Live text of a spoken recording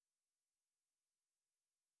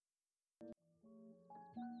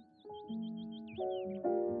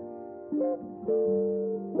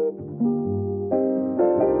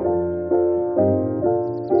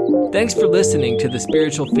Thanks for listening to the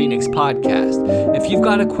Spiritual Phoenix podcast. If you've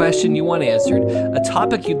got a question you want answered, a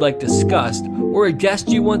topic you'd like discussed, or a guest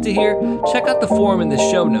you want to hear, check out the forum in the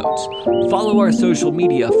show notes. Follow our social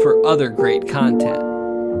media for other great content.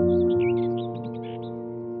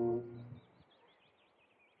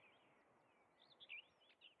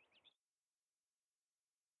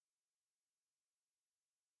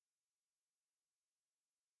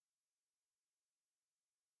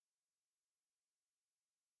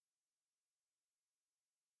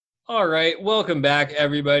 All right, welcome back,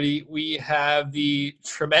 everybody. We have the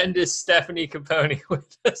tremendous Stephanie Capone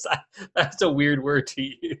with us. That's a weird word to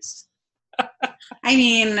use. I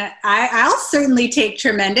mean, I'll certainly take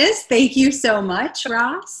tremendous. Thank you so much,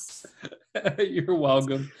 Ross. You're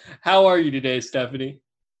welcome. How are you today, Stephanie?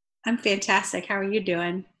 I'm fantastic. How are you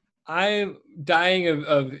doing? I'm dying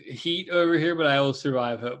of heat over here, but I will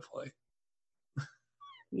survive, hopefully.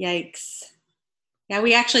 Yikes. Yeah,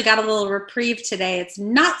 we actually got a little reprieve today. It's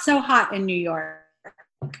not so hot in New York,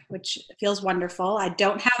 which feels wonderful. I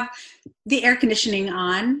don't have the air conditioning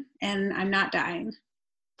on, and I'm not dying.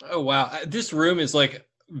 Oh, wow. This room is like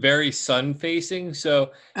very sun facing,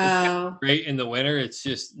 so it's great in the winter. It's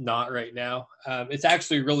just not right now. It's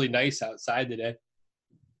actually really nice outside today,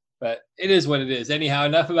 but it is what it is. Anyhow,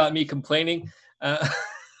 enough about me complaining.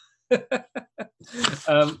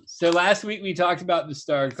 So last week we talked about the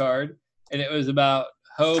star card, and it was about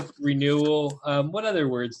hope, renewal. What other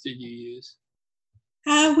words did you use?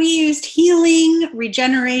 We used healing,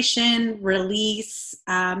 regeneration, release,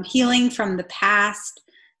 healing from the past,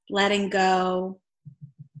 letting go.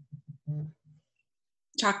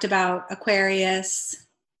 Talked about Aquarius.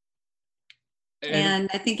 And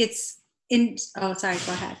I think it's in, oh, sorry,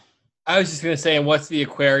 go ahead. I was just going to say, and what's the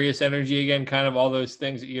Aquarius energy again? Kind of all those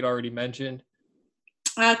things that you'd already mentioned.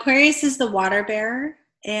 Aquarius is the water bearer,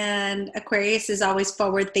 and Aquarius is always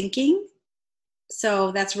forward thinking.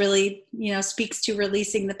 So that's really, speaks to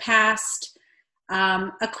releasing the past.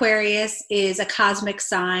 Aquarius is a cosmic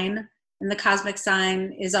sign, and the cosmic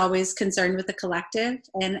sign is always concerned with the collective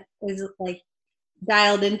and is like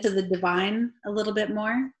dialed into the divine a little bit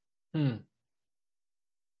more.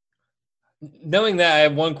 Knowing that, I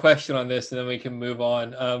have one question on this, and then we can move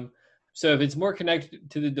on. So if it's more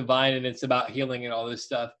connected to the divine and it's about healing and all this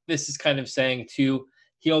stuff, this is kind of saying to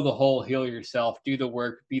heal the whole, heal yourself, do the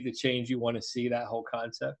work, be the change you want to see, that whole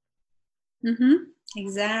concept.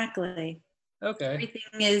 Exactly. Okay.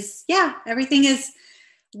 Everything is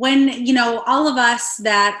when, all of us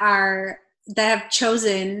that have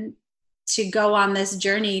chosen to go on this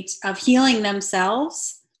journey of healing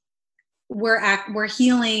themselves, we're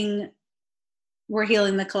healing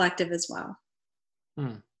the collective as well.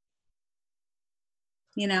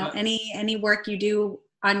 Any work you do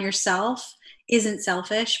on yourself isn't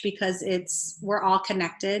selfish because we're all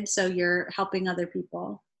connected. So you're helping other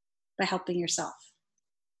people by helping yourself.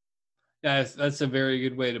 Yeah, that's a very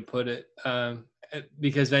good way to put it.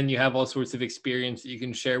 Because then you have all sorts of experience that you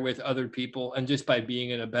can share with other people. And just by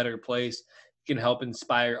being in a better place, you can help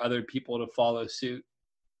inspire other people to follow suit.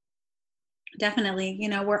 Definitely.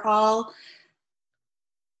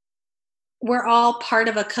 We're all part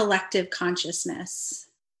of a collective consciousness.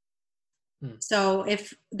 So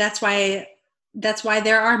if that's why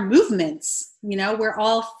there are movements, we're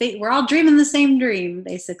all dreaming the same dream,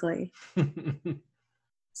 basically.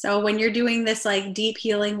 So when you're doing this like deep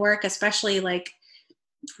healing work, especially like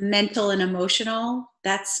mental and emotional,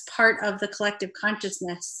 that's part of the collective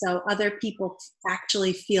consciousness. So other people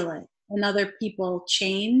actually feel it, and other people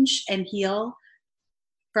change and heal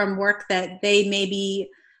from work that they maybe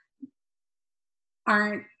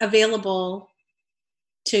aren't available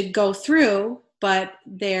to go through, but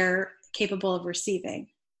they're capable of receiving.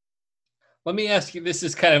 Let me ask you, this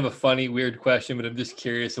is kind of a funny, weird question, but I'm just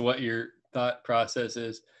curious of what your thought process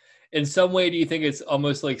is. In some way, do you think it's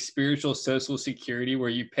almost like spiritual social security where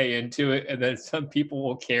you pay into it and then some people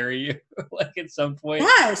will carry you like at some point?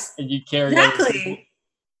 Yes. And you carry exactly.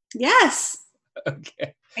 Yes.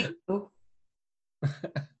 Okay. You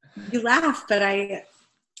laugh, but I'm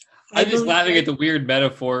just laughing at the weird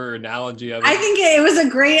metaphor or analogy of it. I think it was a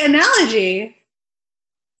great analogy.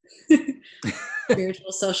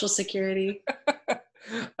 Spiritual social security.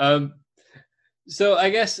 So I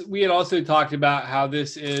guess we had also talked about how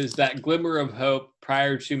this is that glimmer of hope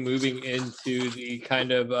prior to moving into the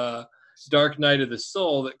kind of dark night of the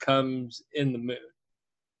soul that comes in the moon.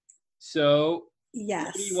 So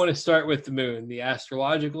yes, you want to start with the moon, the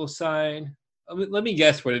astrological sign. Let me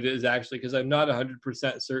guess what it is actually, because I'm not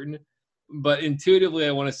 100% certain. but intuitively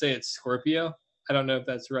I want to say it's Scorpio. I don't know if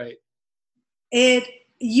that's right.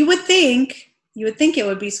 You would think it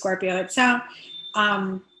would be Scorpio.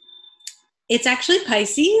 It's actually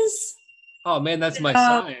Pisces. Oh man, that's my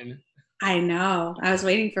sign. I know. I was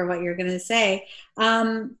waiting for what you're going to say.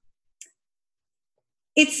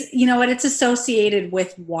 It's, you know what, it's associated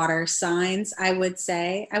with water signs, I would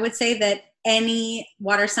say. I would say that any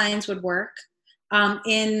water signs would work.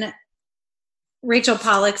 In Rachel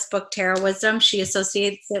Pollack's book, Tarot Wisdom, she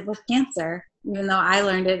associates it with Cancer, even though I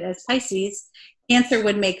learned it as Pisces. Cancer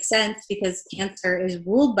would make sense because Cancer is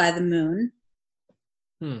ruled by the moon.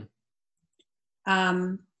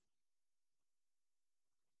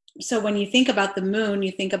 So when you think about the moon,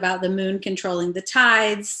 you think about the moon controlling the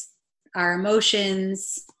tides, our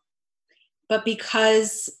emotions. But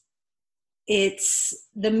because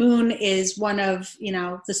the moon is one of, you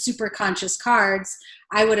know, the super conscious cards,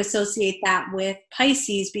 I would associate that with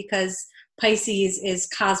Pisces because Pisces is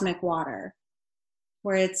cosmic water,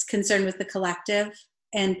 where it's concerned with the collective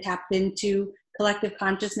and tapped into collective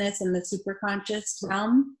consciousness in the super conscious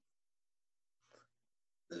realm.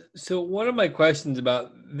 So one of my questions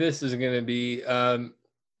about this is going to be,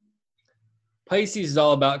 Pisces is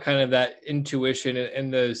all about kind of that intuition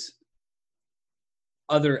and those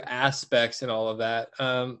other aspects and all of that.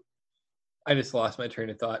 I just lost my train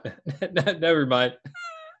of thought. Never mind.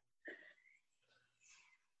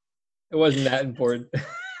 It wasn't that important.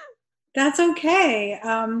 That's okay.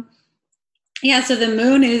 Yeah, so the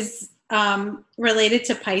moon is related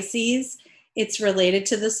to Pisces. It's related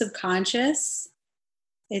to the subconscious.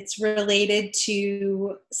 It's related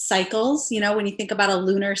to cycles. You know, when you think about a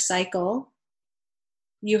lunar cycle,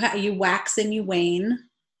 you wax and you wane.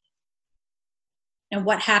 And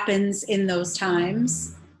what happens in those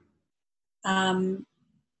times.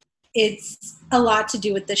 It's a lot to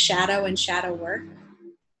do with the shadow and shadow work.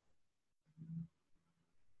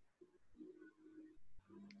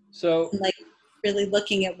 So, like really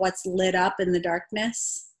looking at what's lit up in the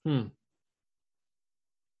darkness.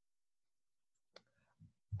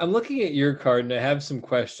 I'm looking at your card and I have some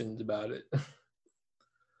questions about it.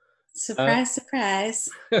 Surprise, surprise.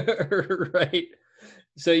 Right.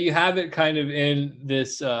 So you have it kind of in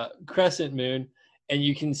this crescent moon, and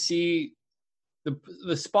you can see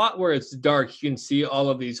the spot where it's dark, you can see all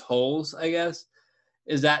of these holes, I guess.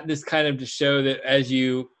 Is that this kind of to show that as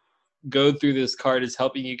you go through this card, is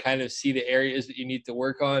helping you kind of see the areas that you need to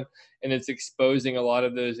work on, and it's exposing a lot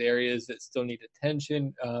of those areas that still need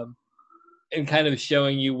attention, and kind of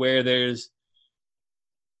showing you where there's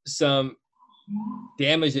some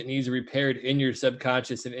damage that needs repaired in your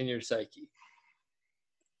subconscious and in your psyche.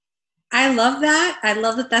 I love that. I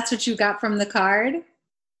love that that's what you got from the card.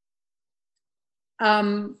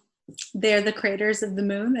 They're the craters of the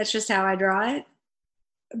moon. That's just how I draw it.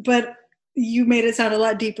 But you made it sound a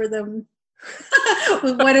lot deeper than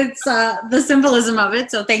what it's the symbolism of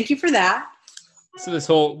it. So thank you for that. So this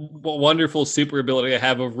whole wonderful super ability I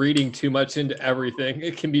have of reading too much into everything,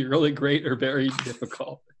 it can be really great or very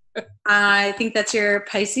difficult. I think that's your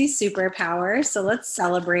Pisces superpower. So let's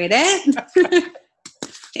celebrate it.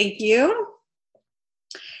 Thank you.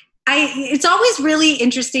 It's always really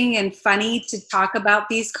interesting and funny to talk about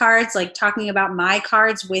these cards, like talking about my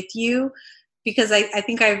cards with you, because I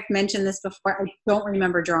think I've mentioned this before. I don't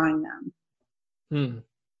remember drawing them.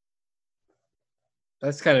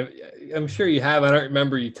 That's kind of, I'm sure you have. I don't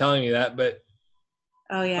remember you telling me that, but.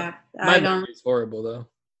 Oh yeah. My memory's horrible though.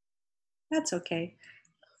 That's okay.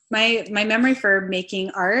 My memory for making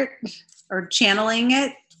art or channeling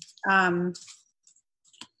it,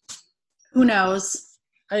 who knows?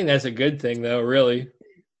 I think that's a good thing though, really.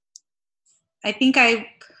 I think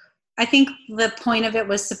the point of it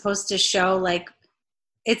was supposed to show, like,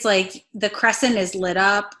 it's like the crescent is lit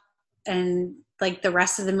up and like the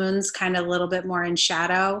rest of the moon's kind of a little bit more in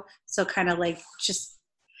shadow. So kind of like just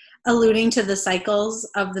alluding to the cycles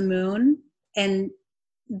of the moon, and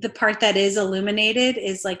the part that is illuminated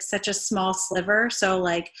is like such a small sliver. So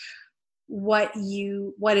like what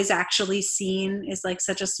is actually seen is like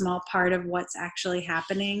such a small part of what's actually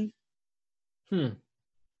happening. I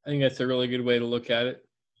think that's a really good way to look at it.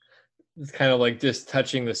 It's kind of like just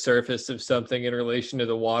touching the surface of something in relation to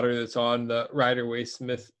the water that's on the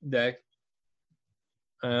Rider-Waite-Smith deck.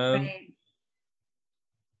 Right.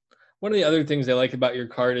 One of the other things I like about your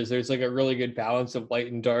card is there's like a really good balance of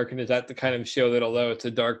light and dark. And is that the kind of show that although it's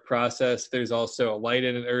a dark process, there's also a light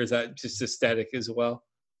in it, or is that just aesthetic as well?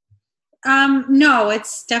 No,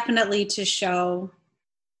 it's definitely to show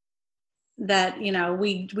that, you know,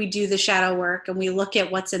 we do the shadow work and we look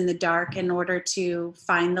at what's in the dark in order to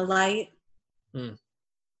find the light. You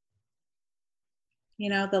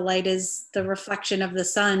The light is the reflection of the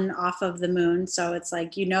sun off of the moon, so it's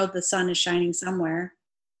like the sun is shining somewhere.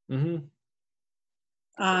 Mm-hmm.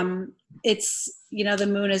 It's the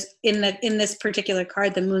moon is in this particular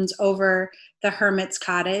card, the moon's over the hermit's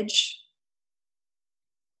cottage,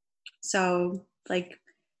 so like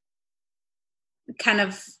kind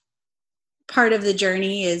of part of the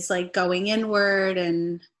journey is like going inward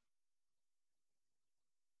and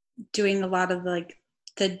doing a lot of like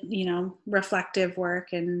the reflective work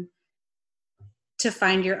and to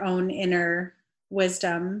find your own inner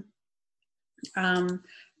wisdom.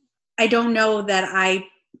 I don't know that I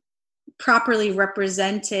properly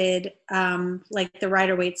represented like the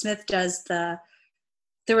Rider-Waite-Smith does the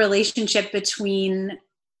relationship between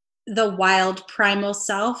the wild primal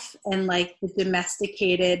self and like the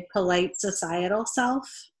domesticated polite societal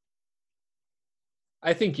self.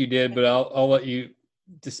 I think you did, but I'll let you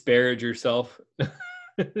disparage yourself.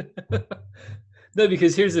 No,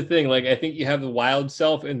 because here's the thing, like I think you have the wild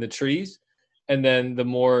self in the trees and then the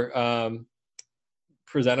more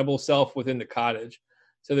presentable self within the cottage.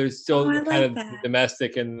 So there's still kind of the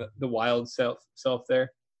domestic and the wild self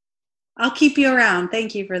there. I'll keep you around.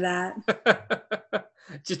 Thank you for that.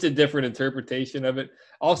 Just a different interpretation of it.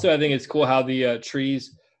 Also, I think it's cool how the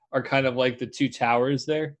trees are kind of like the two towers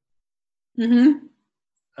there. Mm-hmm.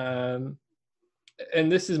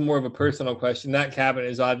 And this is more of a personal question. That cabin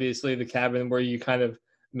is obviously the cabin where you kind of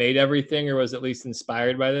made everything, or was at least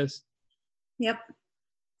inspired by this? Yep.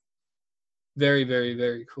 Very, very,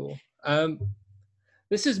 very cool.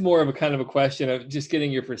 This is more of a kind of a question of just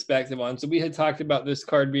getting your perspective on. So we had talked about this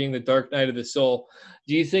card being the Dark Night of the Soul.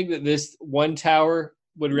 Do you think that this one tower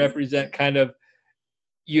would represent kind of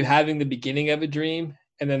you having the beginning of a dream,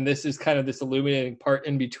 and then this is kind of this illuminating part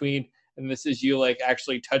in between, and this is you like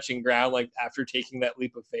actually touching ground, like after taking that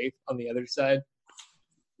leap of faith on the other side?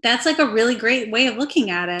 That's like a really great way of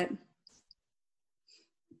looking at it.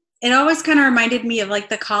 It always kind of reminded me of like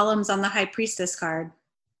the columns on the High Priestess card.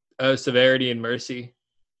 Oh, severity and mercy.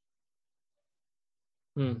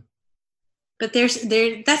 But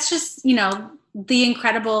that's just, the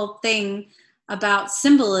incredible thing about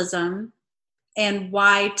symbolism and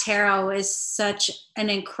why tarot is such an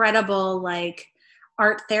incredible like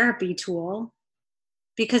art therapy tool,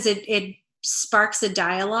 because it sparks a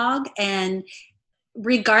dialogue, and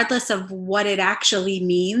regardless of what it actually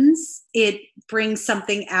means, it brings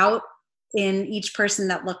something out in each person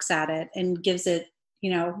that looks at it and gives it,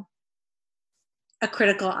 a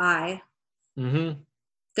critical eye. Mm-hmm.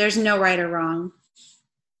 There's no right or wrong.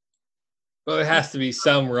 Well, it has to be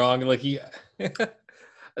some wrong. Like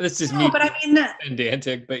this is me. But I mean,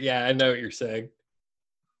 pedantic. But yeah, I know what you're saying.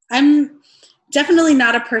 I'm definitely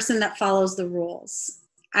not a person that follows the rules.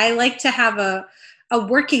 I like to have a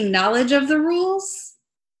working knowledge of the rules,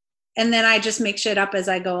 and then I just make shit up as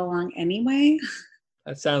I go along anyway.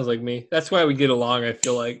 That sounds like me. That's why we get along, I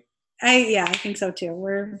feel like. I think so too.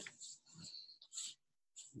 We're,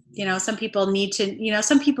 some people need to,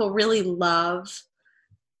 some people really love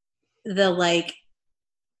the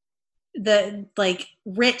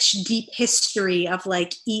rich, deep history of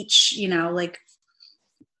like each, like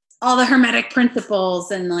all the Hermetic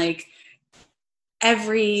principles and like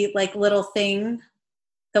every like little thing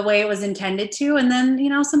the way it was intended to. And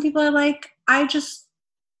then, some people are like, I just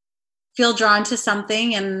feel drawn to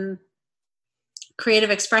something, and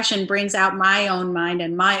creative expression brings out my own mind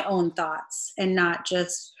and my own thoughts, and not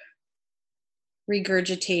just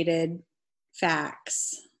regurgitated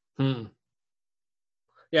facts.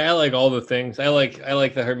 Yeah, I like all the things. I like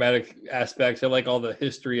the Hermetic aspects. I like all the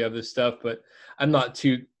history of this stuff, but I'm not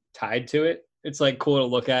too tied to it. It's like cool to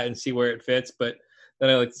look at and see where it fits, but then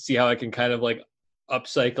I like to see how I can kind of like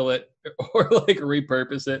upcycle it or like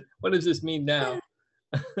repurpose it. What does this mean now?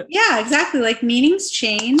 Yeah, exactly. Like meanings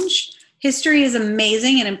change. History is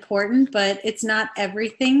amazing and important, but it's not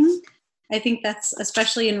everything. I think that's,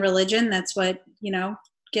 especially in religion, that's what,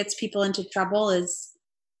 gets people into trouble, is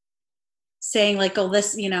saying like, oh,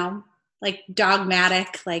 this, like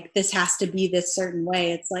dogmatic, like this has to be this certain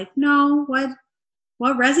way. It's like, no,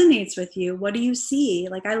 what resonates with you? What do you see?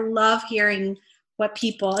 Like, I love hearing what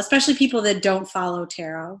people, especially people that don't follow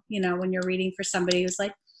tarot, when you're reading for somebody who's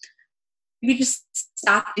like, you just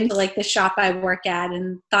stopped into like the shop I work at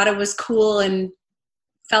and thought it was cool and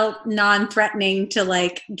felt non-threatening to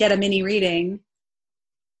like get a mini reading.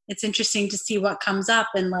 It's interesting to see what comes up,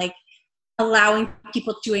 and like allowing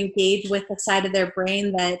people to engage with a side of their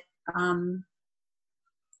brain that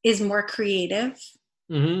is more creative.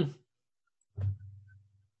 Mm-hmm.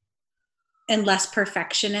 And less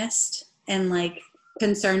perfectionist and like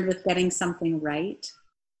concerned with getting something right.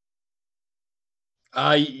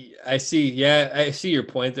 I I see. Yeah, I see your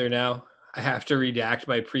point there now. I have to redact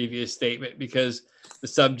my previous statement because the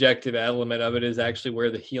subjective element of it is actually where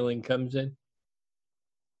the healing comes in.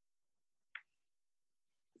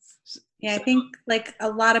 Yeah, I think like a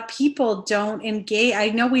lot of people don't engage. I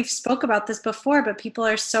know we've spoke about this before, but people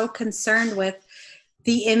are so concerned with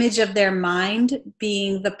the image of their mind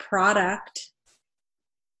being the product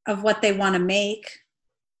of what they want to make,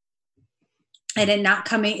 and it not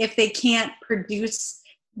coming, if they can't produce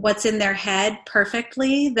what's in their head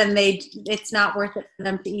perfectly, then it's not worth it for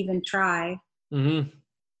them to even try. Mm-hmm.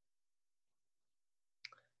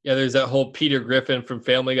 Yeah, there's that whole Peter Griffin from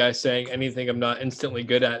Family Guy saying anything I'm not instantly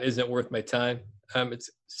good at isn't worth my time. It's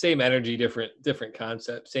same energy, different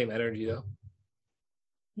concept, same energy though.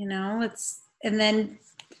 You know, and then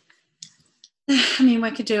I mean,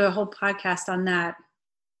 we could do a whole podcast on that.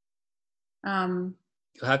 You'll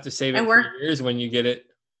have to save it for years when you get it.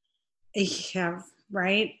 Yeah,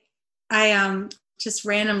 right. I just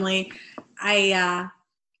randomly,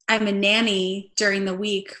 I'm a nanny during the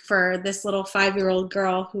week for this little 5-year-old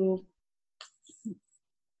girl who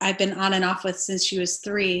I've been on and off with since she was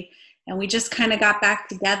 3, and we just kind of got back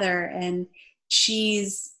together. And she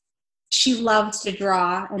loves to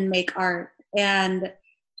draw and make art, and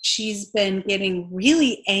she's been getting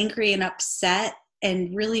really angry and upset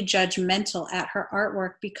and really judgmental at her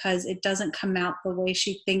artwork because it doesn't come out the way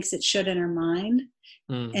she thinks it should in her mind.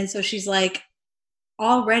 And so she's like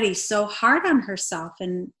already so hard on herself.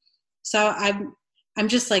 And so I'm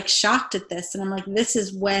just like shocked at this. And I'm like, this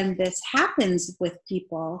is when this happens with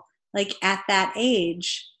people, like at that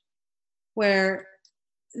age where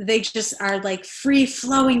they just are like free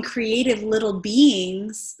flowing, creative little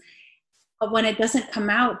beings. But when it doesn't come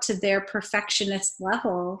out to their perfectionist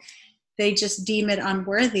level, they just deem it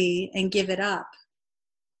unworthy and give it up.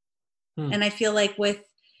 And I feel like with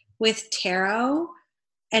tarot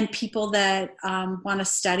and people that want to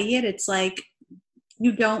study it, it's like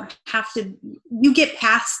you don't have to, you get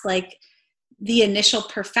past like the initial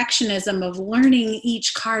perfectionism of learning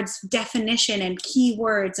each card's definition and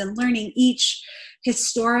keywords and learning each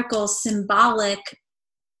historical symbolic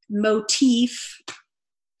motif,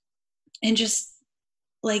 and just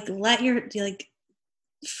like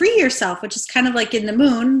free yourself, which is kind of like in the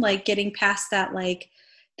moon, like getting past that, like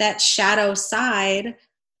that shadow side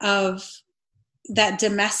of that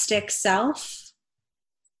domestic self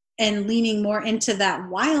and leaning more into that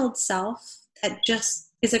wild self that just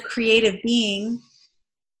is a creative being.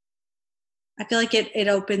 I feel like it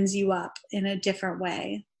opens you up in a different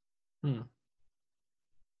way.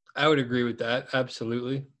 I would agree with that.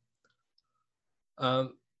 Absolutely.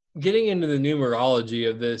 Getting into the numerology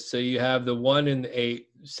of this, so you have the 1 and the 8.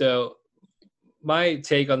 So my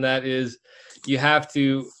take on that is you have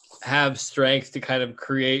to have strength to kind of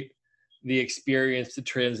create the experience to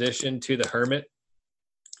transition to the Hermit.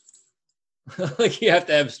 Like you have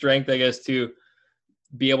to have strength, I guess, to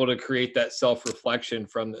be able to create that self-reflection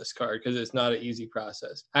from this card, because it's not an easy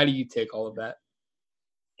process. How do you take all of that?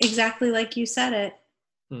 Exactly like you said it.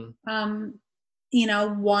 You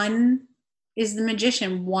know, 1 is the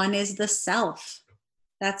magician, 1 is the self.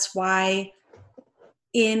 That's why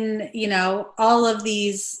in, you know, all of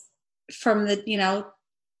these from the, you know,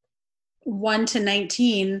 1 to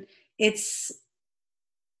 19, it's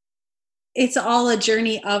all a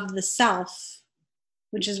journey of the self,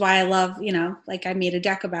 which is why I love, you know, like I made a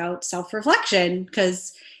deck about self-reflection,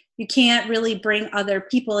 because you can't really bring other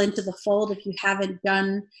people into the fold if you haven't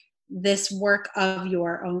done this work of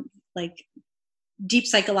your own, like deep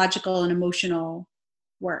psychological and emotional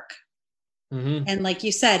work. And like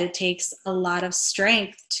you said, it takes a lot of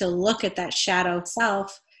strength to look at that shadow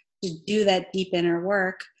self, to do that deep inner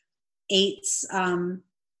work. 8s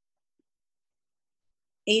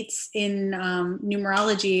in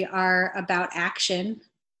numerology are about action.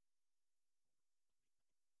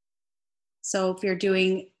 So if you're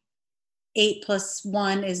doing 8 plus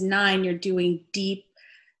 1 is 9, you're doing deep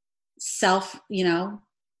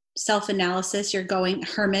self-analysis. You're going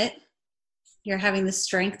hermit. You're having the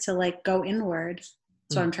strength to like go inward.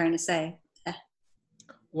 That's what I'm trying to say.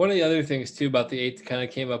 One of the other things too about the 8 that kind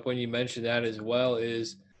of came up when you mentioned that as well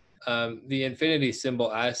is the infinity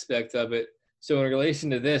symbol aspect of it. So in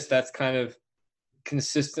relation to this, that's kind of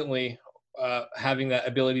consistently having that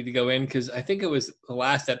ability to go in, because I think it was the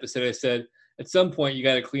last episode I said at some point you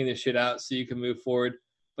got to clean this shit out so you can move forward.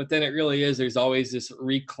 But then it really is, there's always this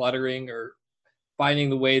recluttering or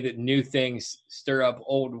finding the way that new things stir up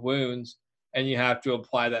old wounds, and you have to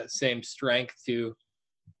apply that same strength to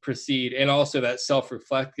proceed. And also that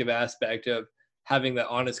self-reflective aspect of having that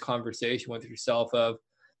honest conversation with yourself of,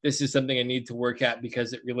 this is something I need to work at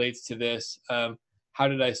because it relates to this. how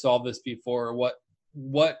did I solve this before? Or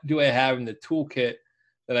what do I have in the toolkit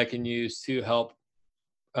that I can use to help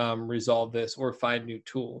resolve this or find new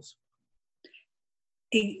tools?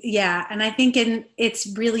 Yeah, and I think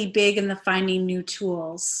it's really big in the finding new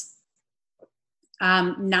tools.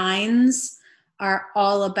 Nines are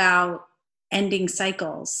all about ending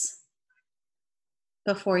cycles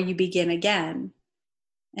before you begin again.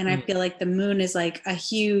 And I feel like the moon is like a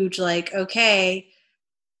huge, like, okay,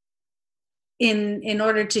 in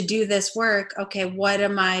order to do this work, okay, what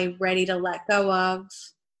am I ready to let go of,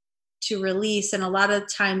 to release? And a lot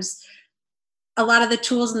of times, a lot of the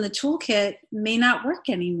tools in the toolkit may not work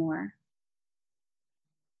anymore.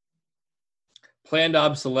 Planned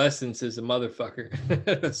obsolescence is a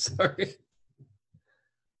motherfucker. Sorry.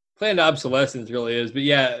 Planned obsolescence really is, but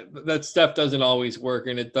yeah, that stuff doesn't always work,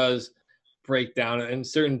 and it does break down. And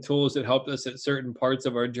certain tools that helped us at certain parts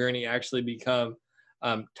of our journey actually become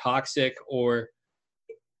toxic, or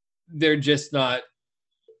they're just not,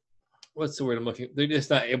 what's the word I'm looking, they're just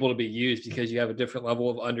not able to be used because you have a different level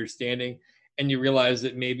of understanding, and you realize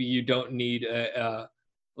that maybe you don't need a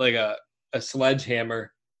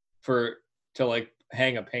sledgehammer to like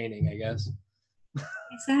hang a painting, I guess.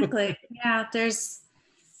 Exactly. Yeah, there's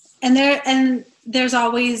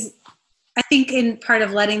always, I think, in part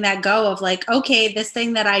of letting that go of like, okay, this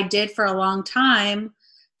thing that I did for a long time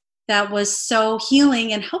that was so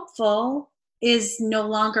healing and helpful is no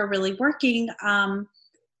longer really working.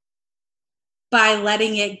 By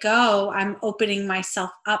letting it go, I'm opening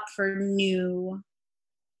myself up for new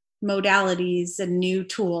modalities and new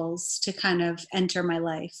tools to kind of enter my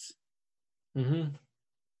life. Mm-hmm.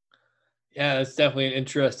 Yeah, that's definitely an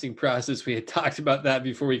interesting process. We had talked about that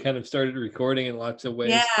before we kind of started recording in lots of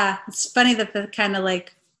ways. Yeah, it's funny that the kind of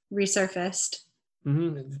like resurfaced.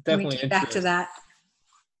 Mm-hmm. It's definitely we back to that.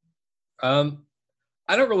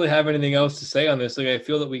 I don't really have anything else to say on this. Like, I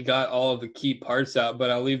feel that we got all of the key parts out, but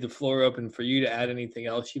I'll leave the floor open for you to add anything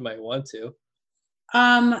else you might want to.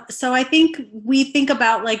 So I think we think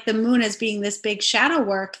about like the moon as being this big shadow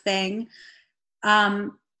work thing.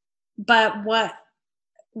 But what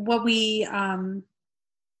am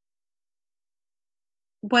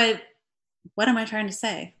I trying to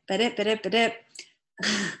say?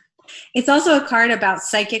 It's also a card about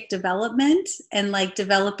psychic development and like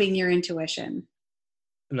developing your intuition.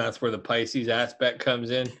 And that's where the Pisces aspect comes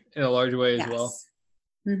in a large way as well.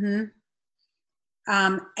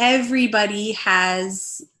 Mm-hmm. Everybody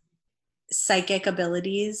has psychic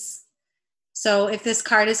abilities. So if this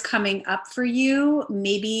card is coming up for you,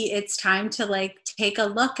 maybe it's time to like take a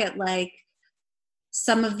look at like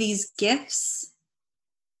some of these gifts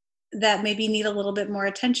that maybe need a little bit more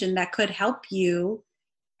attention that could help you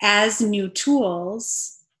as new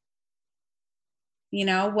tools. You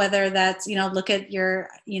know, whether that's, you know, look at your,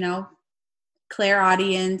 you know,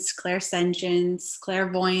 clairaudience, clairsentience,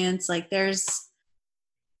 clairvoyance. Like there's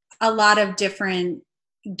a lot of different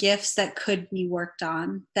gifts that could be worked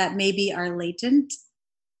on that maybe are latent,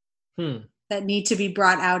 that need to be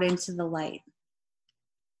brought out into the light.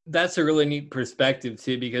 That's a really neat perspective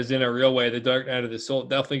too, because in a real way, the dark night of the soul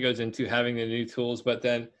definitely goes into having the new tools. But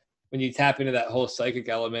then when you tap into that whole psychic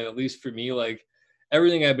element, at least for me, like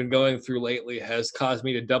everything I've been going through lately has caused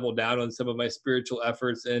me to double down on some of my spiritual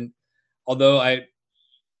efforts. And although I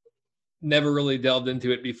never really delved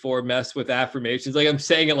into it before, mess with affirmations, like I'm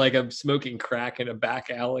saying it like I'm smoking crack in a back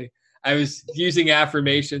alley. I was using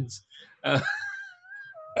affirmations.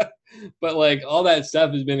 But like all that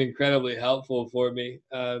stuff has been incredibly helpful for me.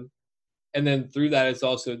 And then through that, it's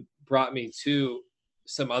also brought me to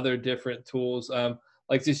some other different tools,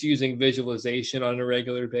 like just using visualization on a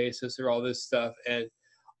regular basis or all this stuff. And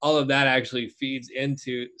all of that actually feeds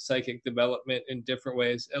into psychic development in different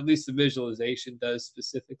ways. At least the visualization does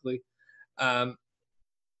specifically. So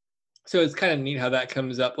it's kind of neat how that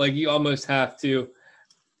comes up. Like you almost have to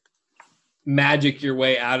magic your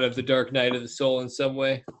way out of the dark night of the soul in some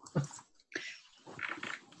way.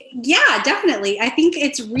 Yeah, definitely. I think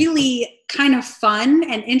it's really kind of fun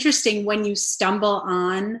and interesting when you stumble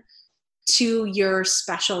on to your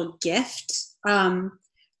special gift. I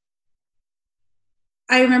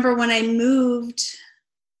remember when I moved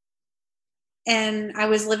and I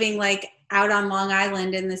was living like out on Long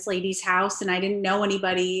Island in this lady's house, and I didn't know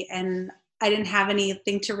anybody and I didn't have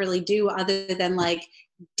anything to really do other than like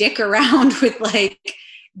dick around with like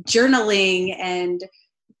journaling and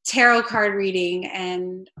tarot card reading.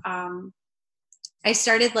 And I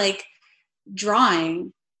started like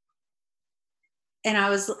drawing, and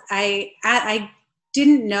I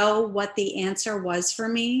didn't know what the answer was for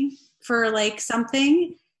me for like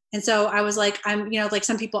something. And so I was like, I'm, you know, like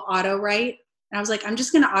some people auto write. And I was like, I'm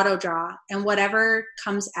just going to auto draw, and whatever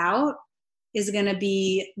comes out is going to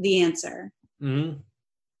be the answer. Mm-hmm.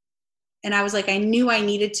 And I was like, I knew I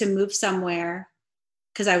needed to move somewhere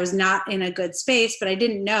because I was not in a good space, but I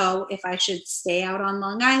didn't know if I should stay out on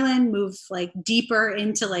Long Island, move like deeper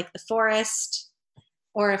into like the forest,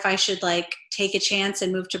 or if I should like take a chance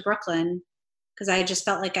and move to Brooklyn, because I just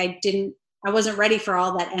felt like I wasn't ready for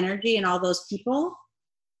all that energy and all those people.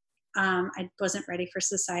 I wasn't ready for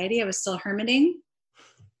society. I was still hermiting.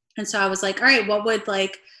 And so I was like, all right, what would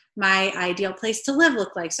like my ideal place to live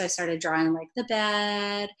look like? So I started drawing like the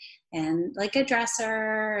bed and like a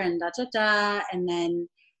dresser and da da da. And then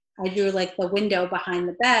I drew like the window behind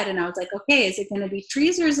the bed, and I was like, okay, is it going to be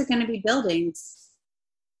trees or is it going to be buildings?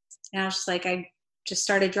 And I was just like, I just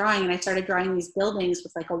started drawing, and I started drawing these buildings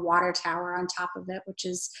with like a water tower on top of it, which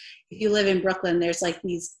is, if you live in Brooklyn, there's like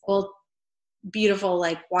these old, beautiful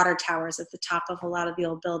like water towers at the top of a lot of the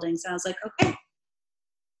old buildings. And I was like, okay,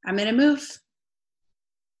 I'm going to move.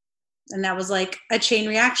 And that was like a chain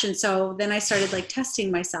reaction. So then I started like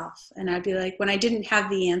testing myself, and I'd be like, when I didn't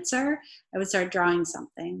have the answer, I would start drawing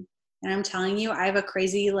something. And I'm telling you, I have a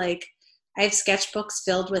crazy, like, I have sketchbooks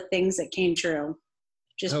filled with things that came true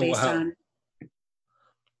just based on.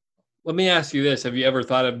 Let me ask you this. Have you ever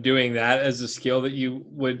thought of doing that as a skill that you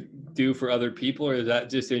would do for other people, or is that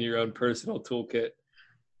just in your own personal toolkit?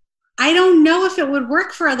 I don't know if it would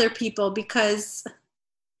work for other people because,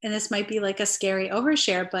 and this might be like a scary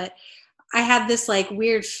overshare, but I had this like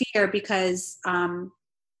weird fear because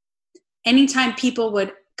anytime people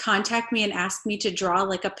would contact me and ask me to draw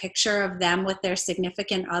like a picture of them with their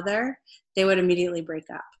significant other, they would immediately break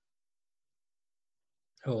up.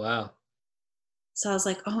 Oh, wow. So I was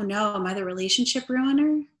like, oh no, am I the relationship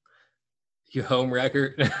ruiner? You home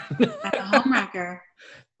wrecker? I'm a home wrecker.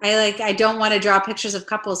 I don't want to draw pictures of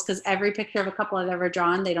couples because every picture of a couple I've ever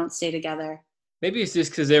drawn, they don't stay together. Maybe it's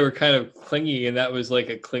just because they were kind of clingy, and that was like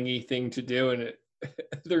a clingy thing to do, and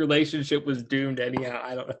the relationship was doomed anyhow.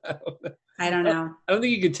 I don't know. I don't know. I don't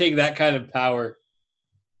think you could take that kind of power.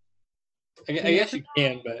 I guess you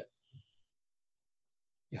can, but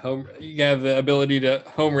you have the ability to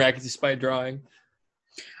home wreck despite drawing.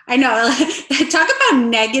 I know. Talk about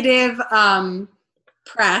negative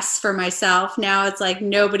press for myself. Now it's like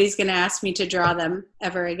nobody's going to ask me to draw them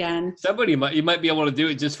ever again. You might be able to do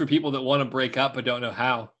it just for people that want to break up but don't know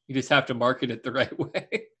how. You just have to market it the right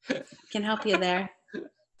way. Can help you there.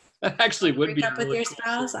 That actually would be break up really with your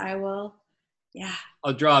spouse. I will. Yeah.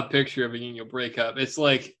 I'll draw a picture of it and you'll break up. It's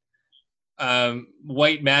like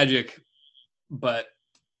white magic, but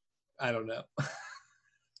I don't know.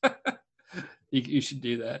 You should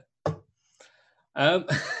do that.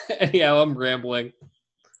 Anyhow, I'm rambling.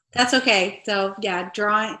 That's okay. So yeah,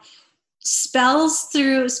 drawing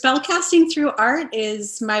spellcasting through art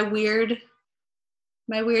is my weird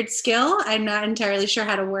skill. I'm not entirely sure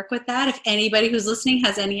how to work with that. If anybody who's listening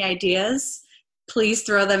has any ideas, please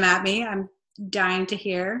throw them at me. I'm dying to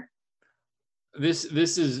hear. This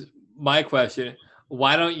is my question.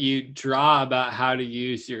 Why don't you draw about how to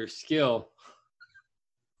use your skill?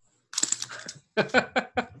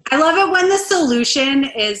 I love it when the solution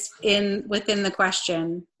is within the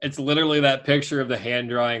question. It's literally that picture of the hand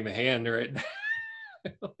drawing the hand, right?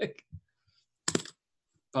 Like,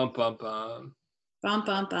 bum, bum, bum. Bum,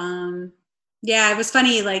 bum, bum. Yeah, it was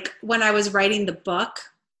funny. Like when I was writing the book,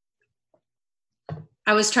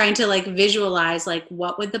 I was trying to like visualize like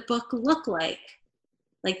what would the book look like?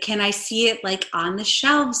 Like, can I see it like on the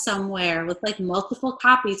shelf somewhere with like multiple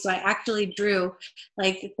copies? So I actually drew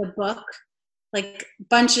like the book, like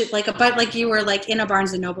like you were like in a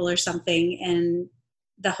Barnes and Noble or something, and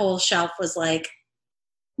the whole shelf was like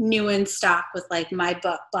new in stock with like my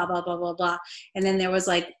book, blah, blah, blah, blah, blah. And then there was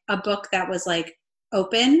like a book that was like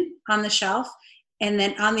open on the shelf. And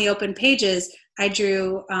then on the open pages, I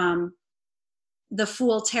drew the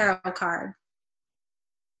Fool Tarot card.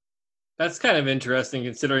 That's kind of interesting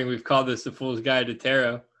considering we've called this the Fool's Guide to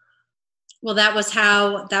Tarot. Well, that's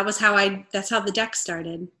how the deck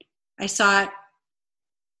started. I saw it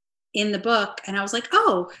in the book and I was like,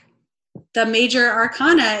 oh, the major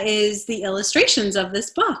arcana is the illustrations of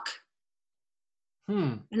this book.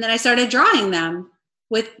 And then I started drawing them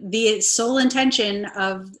with the sole intention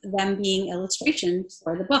of them being illustrations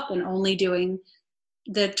for the book and only doing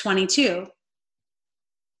the 22.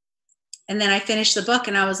 And then I finished the book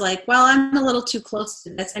and I was like, well, I'm a little too close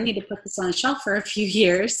to this. I need to put this on a shelf for a few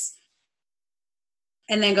years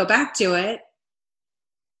and then go back to it.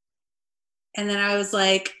 And then I was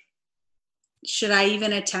like, should I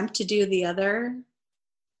even attempt to do the other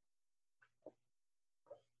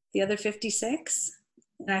 56?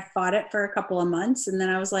 And I fought it for a couple of months. And then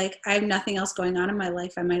I was like, I have nothing else going on in my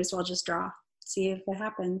life. I might as well just draw, see if it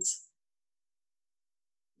happens.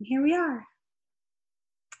 And here we are.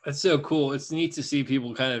 That's so cool. It's neat to see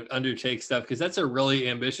people kind of undertake stuff because that's a really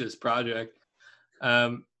ambitious project.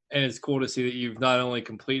 And it's cool to see that you've not only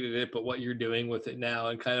completed it, but what you're doing with it now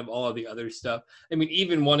and kind of all of the other stuff. I mean,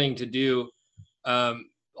 even wanting to do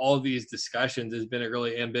all of these discussions has been a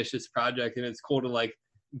really ambitious project. And it's cool to like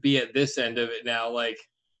be at this end of it now. Like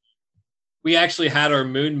we actually had our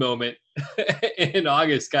moon moment in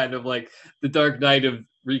August, kind of like the dark night of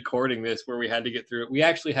recording this where we had to get through it. We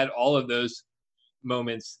actually had all of those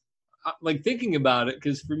moments, like thinking about it.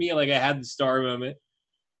 Cause for me, like I had the star moment,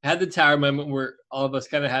 had the tower moment where all of us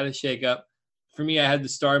kind of had a shake up. For me, I had the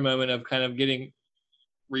star moment of kind of getting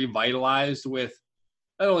revitalized with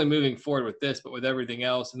not only moving forward with this, but with everything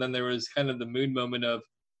else. And then there was kind of the moon moment of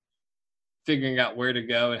figuring out where to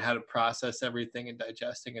go and how to process everything and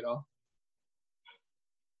digesting it all.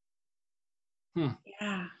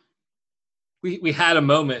 Yeah. We had a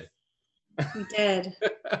moment. We did.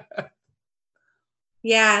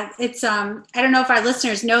 Yeah, it's I don't know if our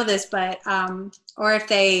listeners know this, but or if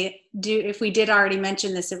they do, if we did already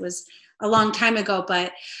mention this, it was a long time ago,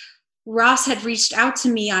 but Ross had reached out to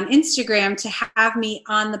me on Instagram to have me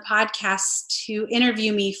on the podcast to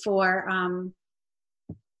interview me for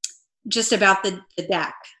just about the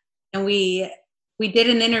deck. And we did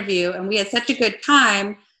an interview and we had such a good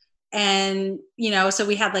time. And, you know, so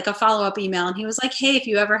we had like a follow-up email and he was like, hey, if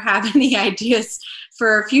you ever have any ideas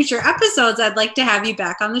for future episodes, I'd like to have you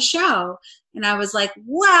back on the show. And I was like,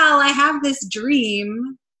 well, I have this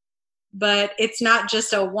dream, but it's not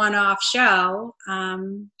just a one-off show.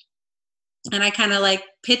 And I kind of like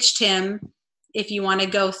pitched him, if you want to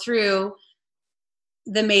go through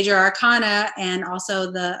the major arcana and also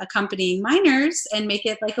the accompanying minors and make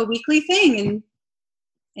it like a weekly thing.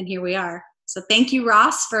 And here we are. So thank you,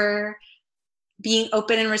 Ross, for being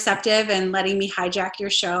open and receptive and letting me hijack your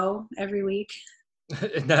show every week.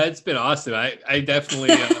 No, it's been awesome. I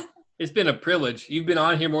definitely, it's been a privilege. You've been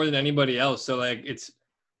on here more than anybody else. So like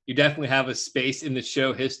you definitely have a space in the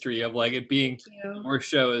show history of like it being your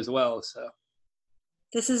show as well. So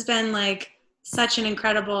this has been like such an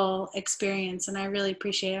incredible experience and I really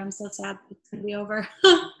appreciate it. I'm so sad it's gonna be over.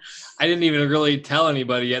 I didn't even really tell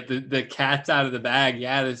anybody yet. The cat's out of the bag.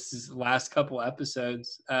 Yeah, this is the last couple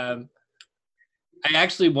episodes. I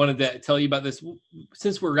actually wanted to tell you about this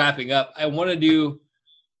since we're wrapping up. I want to do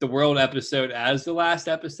the world episode as the last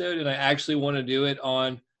episode, and I actually want to do it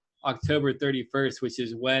on October 31st, which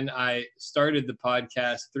is when I started the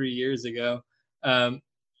podcast 3 years ago.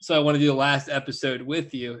 So I want to do the last episode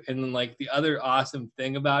with you. And then like the other awesome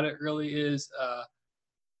thing about it really is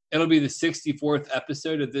it'll be the 64th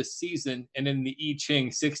episode of this season. And in the I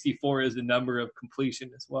Ching, 64 is the number of completion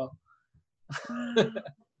as well.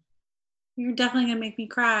 You're definitely going to make me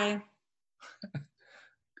cry.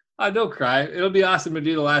 Don't cry. It'll be awesome to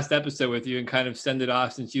do the last episode with you and kind of send it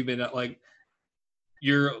off since you've been like,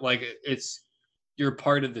 you're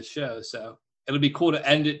part of the show. So it'll be cool to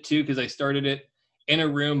end it too, because I started it in a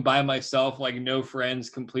room by myself, like no friends,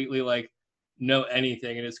 completely like no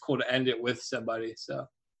anything. And it's cool to end it with somebody. So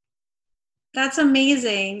that's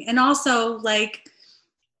amazing. And also like,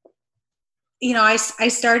 you know, I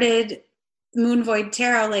started Moon Void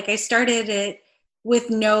Tarot. Like I started it with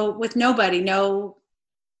nobody, no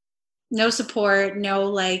support, no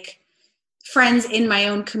like friends in my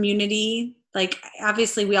own community. Like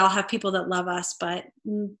obviously we all have people that love us, but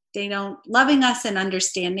they don't loving us and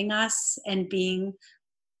understanding us and being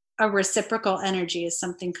a reciprocal energy is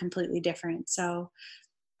something completely different. So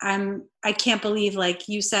I can't believe, like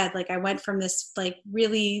you said, like I went from this like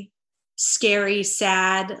really scary,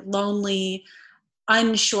 sad, lonely,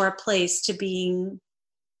 unsure place to being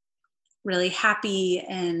really happy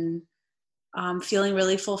and feeling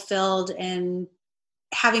really fulfilled and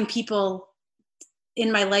having people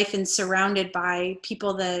in my life and surrounded by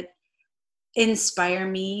people that inspire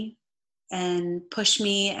me and push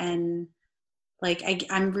me. And like,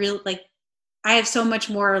 I'm real, like I have so much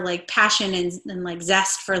more like passion and like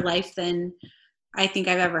zest for life than I think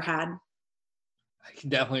I've ever had. I can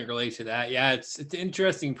definitely relate to that. Yeah. It's an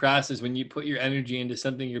interesting process when you put your energy into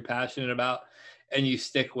something you're passionate about and you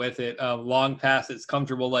stick with it long past it's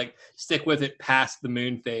comfortable, like stick with it past the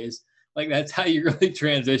moon phase. Like that's how you really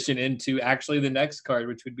transition into actually the next card,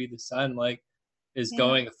 which would be the sun, like is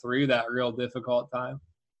going through that real difficult time.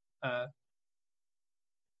 I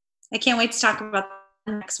can't wait to talk about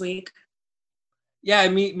that next week. Yeah,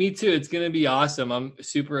 me too. It's going to be awesome. I'm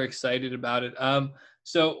super excited about it.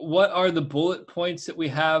 So what are the bullet points that we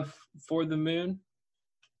have for the moon?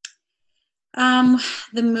 The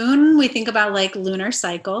moon, we think about like lunar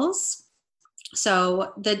cycles.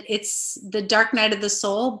 So that it's the dark night of the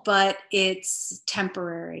soul, but it's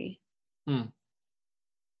temporary. You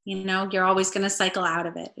know, you're always going to cycle out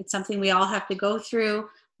of it. It's something we all have to go through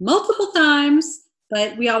multiple times,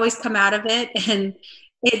 but we always come out of it, and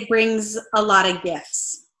it brings a lot of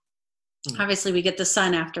gifts. Obviously, we get the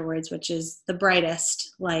sun afterwards, which is the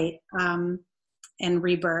brightest light, and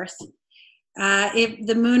rebirth. If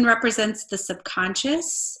the moon represents the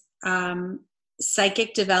subconscious,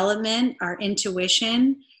 psychic development, our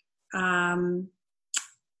intuition,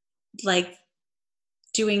 like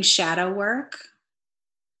doing shadow work.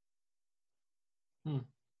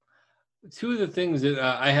 Two of the things that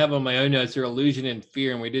I have on my own notes are illusion and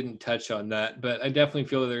fear, and we didn't touch on that, but I definitely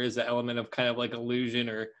feel there is an element of kind of like illusion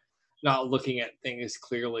or not looking at things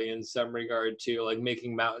clearly in some regard too, like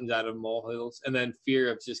making mountains out of molehills, and then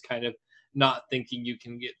fear of just kind of not thinking you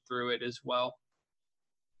can get through it as well.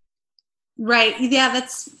 Right. Yeah,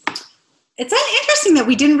 it's interesting that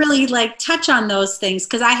we didn't really like touch on those things,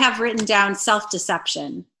 because I have written down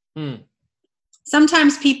self-deception.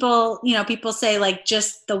 Sometimes people say like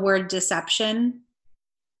just the word deception,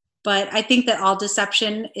 but I think that all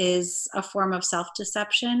deception is a form of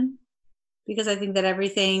self-deception, because I think that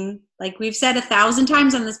everything, like we've said 1,000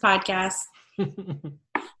 times on this podcast,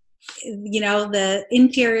 you know, the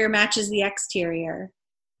interior matches the exterior.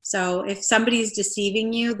 So if somebody's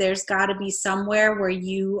deceiving you, there's got to be somewhere where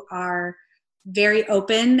you are very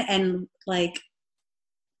open and like,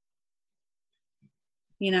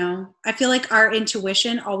 you know, I feel like our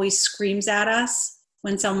intuition always screams at us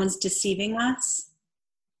when someone's deceiving us.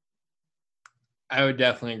 I would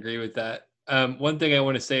definitely agree with that. One thing I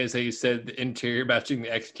want to say is how you said the interior matching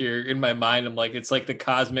the exterior. In my mind, I'm like, it's like the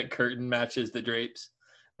cosmic curtain matches the drapes.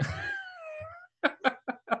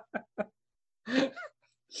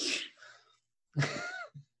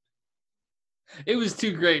 It was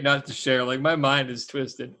too great not to share. Like my mind is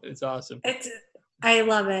twisted. It's awesome. I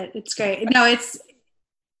love it. It's great. No, I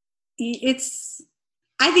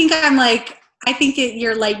think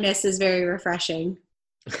your lightness is very refreshing,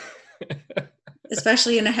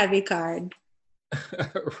 especially in a heavy card.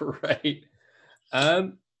 Right.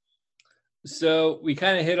 So we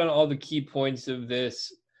kind of hit on all the key points of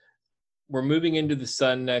this. We're moving into the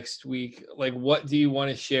sun next week. Like, what do you want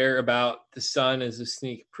to share about the sun as a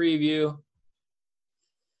sneak preview?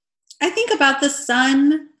 I think about the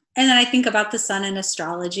sun, and then I think about the sun in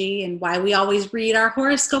astrology and why we always read our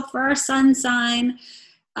horoscope for our sun sign,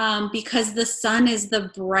 because the sun is the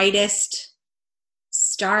brightest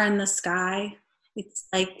star in the sky. It's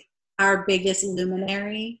like our biggest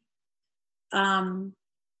luminary. But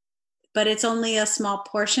it's only a small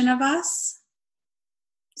portion of us.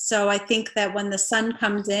 So I think that when the sun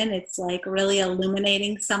comes in, it's like really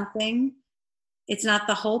illuminating something. It's not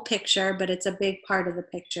the whole picture, but it's a big part of the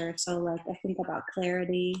picture. So like I think about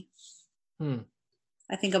clarity.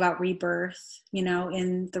 I think about rebirth. You know,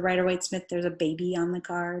 in the Rider-Waite-Smith, there's a baby on the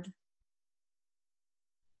card.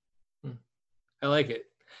 I like it.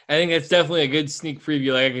 I think it's definitely a good sneak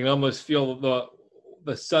preview. Like I can almost feel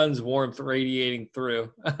the sun's warmth radiating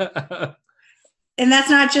through. And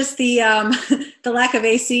that's not just the lack of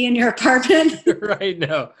AC in your apartment. Right?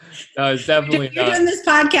 No, it's definitely You're doing this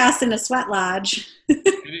podcast in a sweat lodge.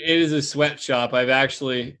 It is a sweatshop. I've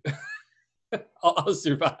actually, I'll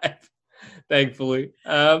survive, thankfully.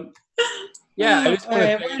 Yeah, I just want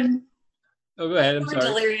to. Oh, go ahead. I'm sorry.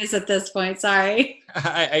 Delirious at this point. Sorry.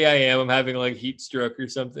 I am. I'm having like heat stroke or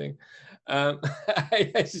something. I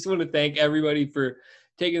just want to thank everybody for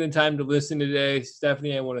taking the time to listen today.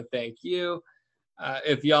 Stephanie, I want to thank you.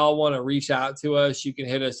 If y'all want to reach out to us, you can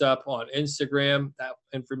hit us up on Instagram. That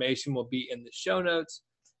information will be in the show notes.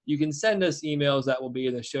 You can send us emails that will be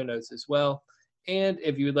in the show notes as well. And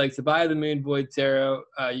if you would like to buy the Moon Void Tarot,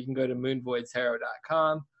 you can go to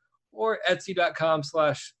moonvoidtarot.com or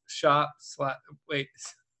etsy.com/shop/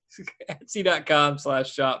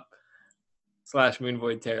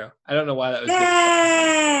 etsy.com/shop/moonvoid tarot. I don't know why that was.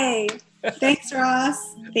 Yay! Thanks, Ross.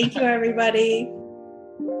 Thank you, everybody.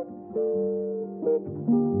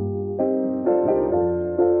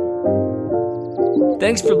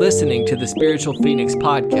 Thanks for listening to the Spiritual Phoenix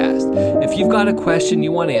podcast. If you've got a question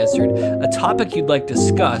you want answered, a topic you'd like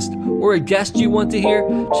discussed, or a guest you want to hear,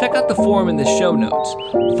 check out the forum in the show notes.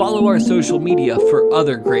 Follow our social media for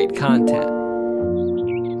other great content.